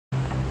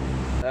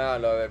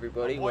Hello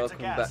everybody, welcome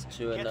back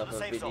to another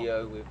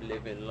video with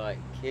Living Like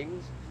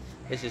Kings.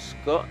 This is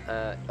Scott,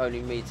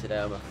 only me today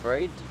I'm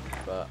afraid,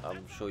 but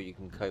I'm sure you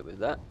can cope with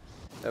that.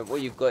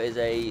 What you've got is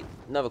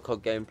another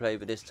COD gameplay,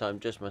 but this time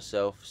just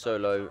myself,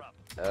 solo.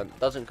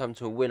 Doesn't come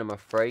to a win I'm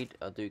afraid,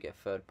 I do get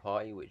third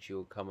party which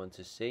you'll come on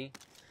to see.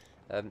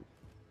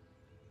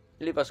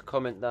 Leave us a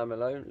comment down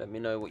below, let me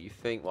know what you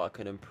think, what I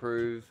can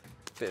improve.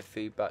 A bit of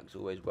feedback is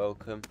always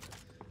welcome.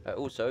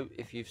 Also,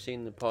 if you've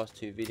seen the past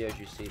two videos,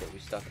 you see that we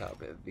stuck out a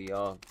bit of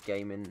VR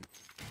gaming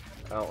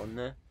out on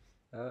there.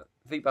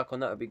 Feedback on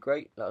that would be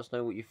great. Let us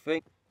know what you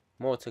think.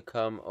 More to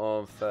come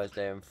on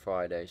Thursday and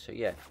Friday. So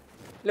yeah,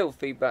 little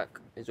feedback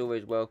is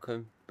always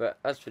welcome. But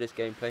as for this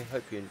gameplay,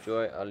 hope you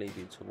enjoy it. I'll leave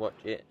you to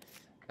watch it.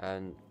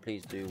 And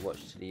please do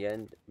watch to the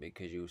end,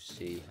 because you'll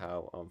see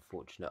how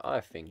unfortunate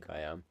I think I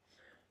am.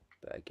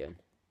 But again,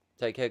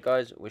 take care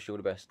guys. Wish you all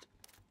the best.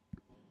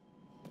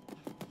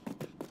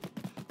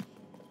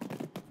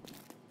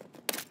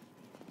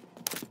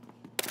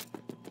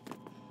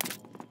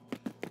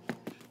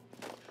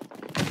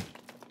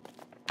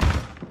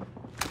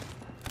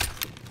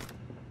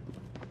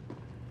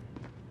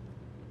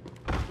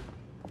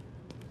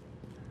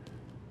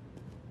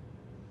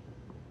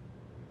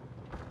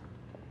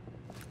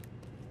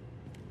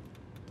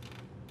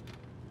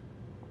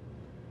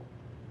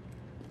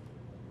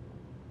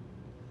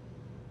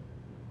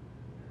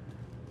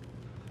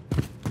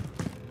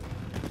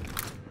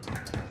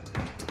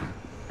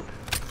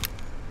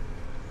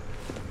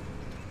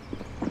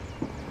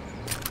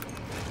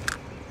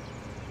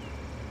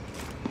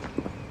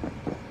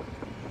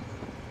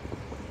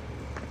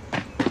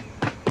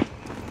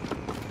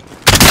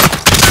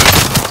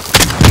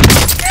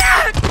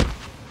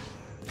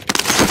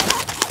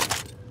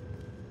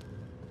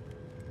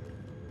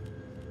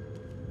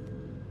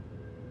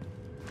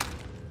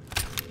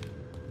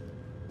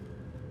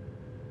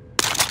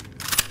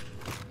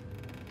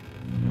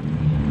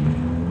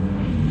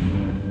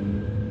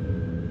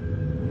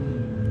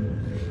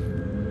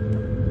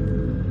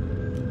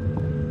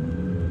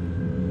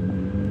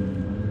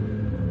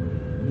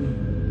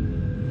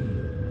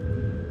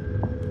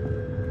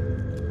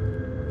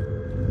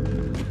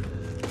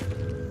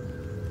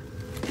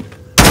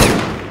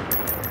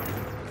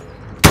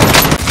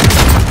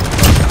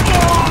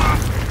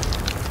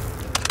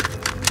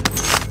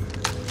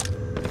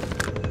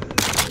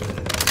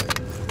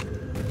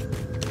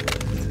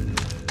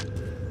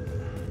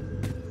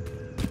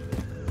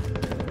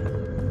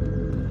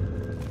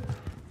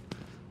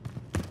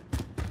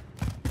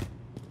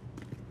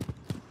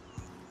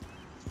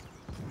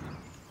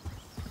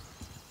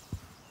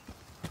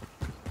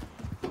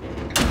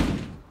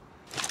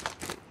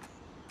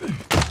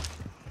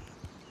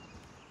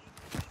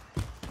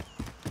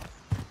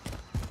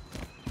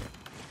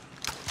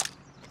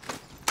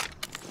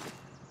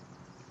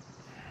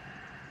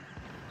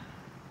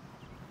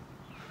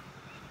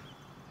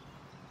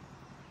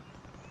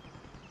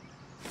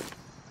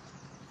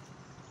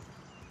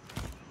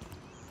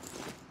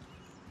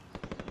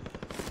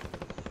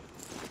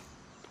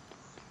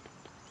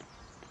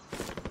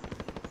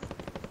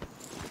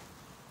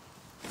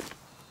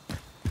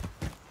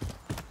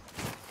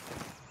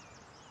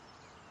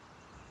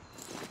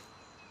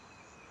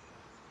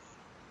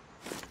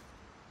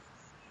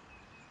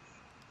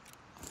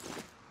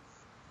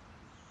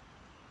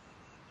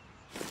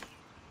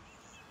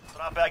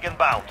 Drop bag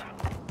inbound.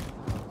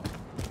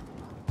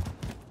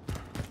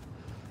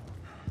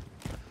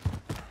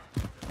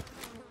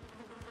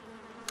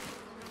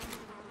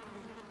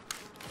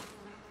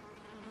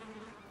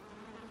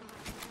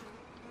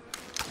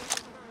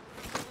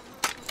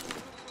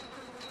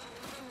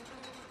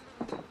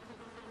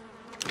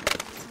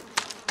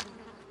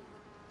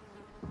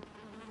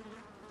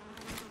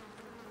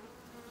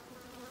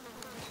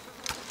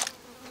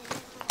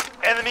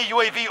 Enemy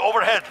UAV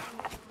overhead.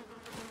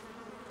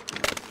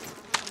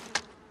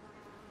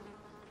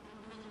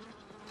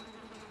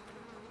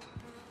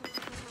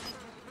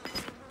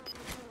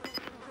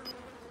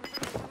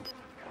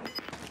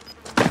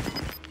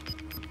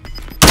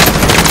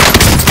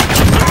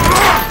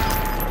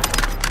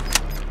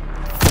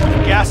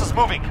 Gas is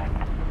moving.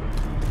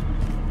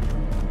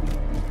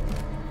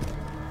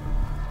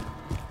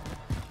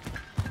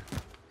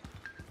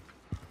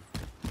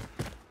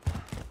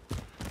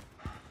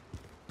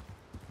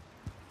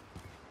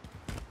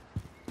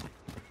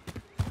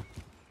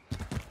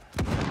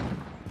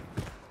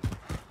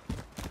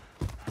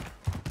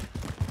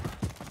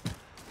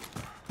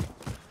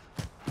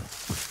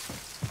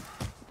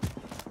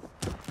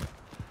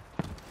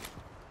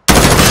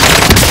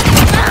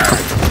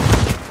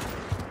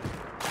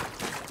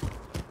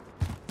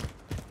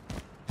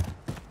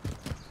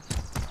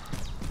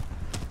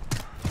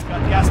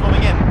 Got gas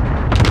moving in.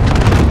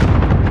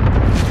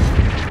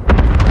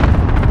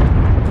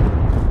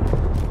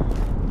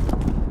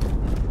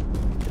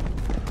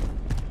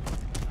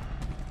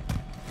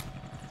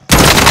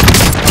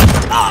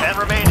 Ten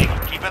remaining.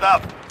 Keep it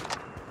up.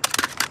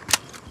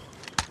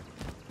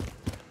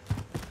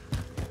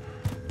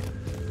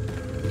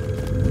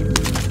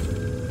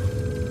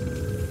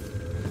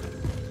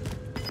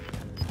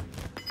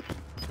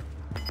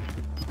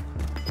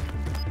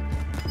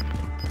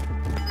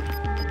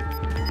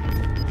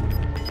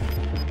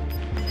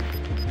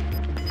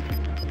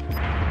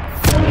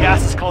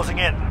 closing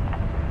in.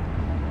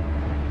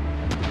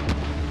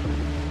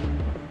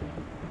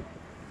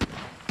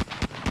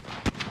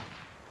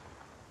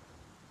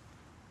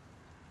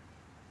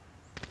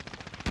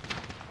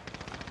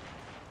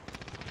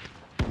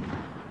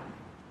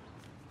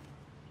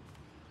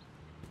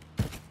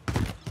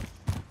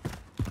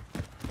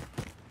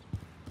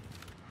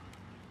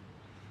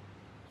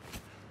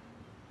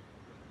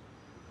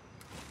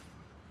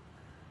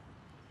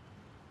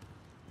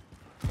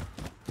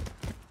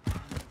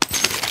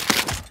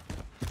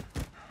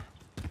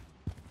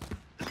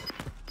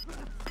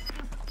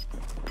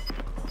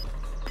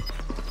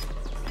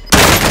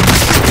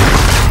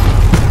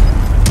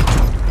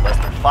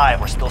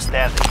 We're still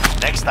standing.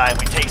 Next time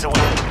we take the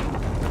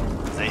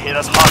win. They hit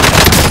us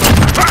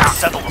hard.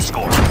 Settle the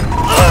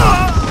score.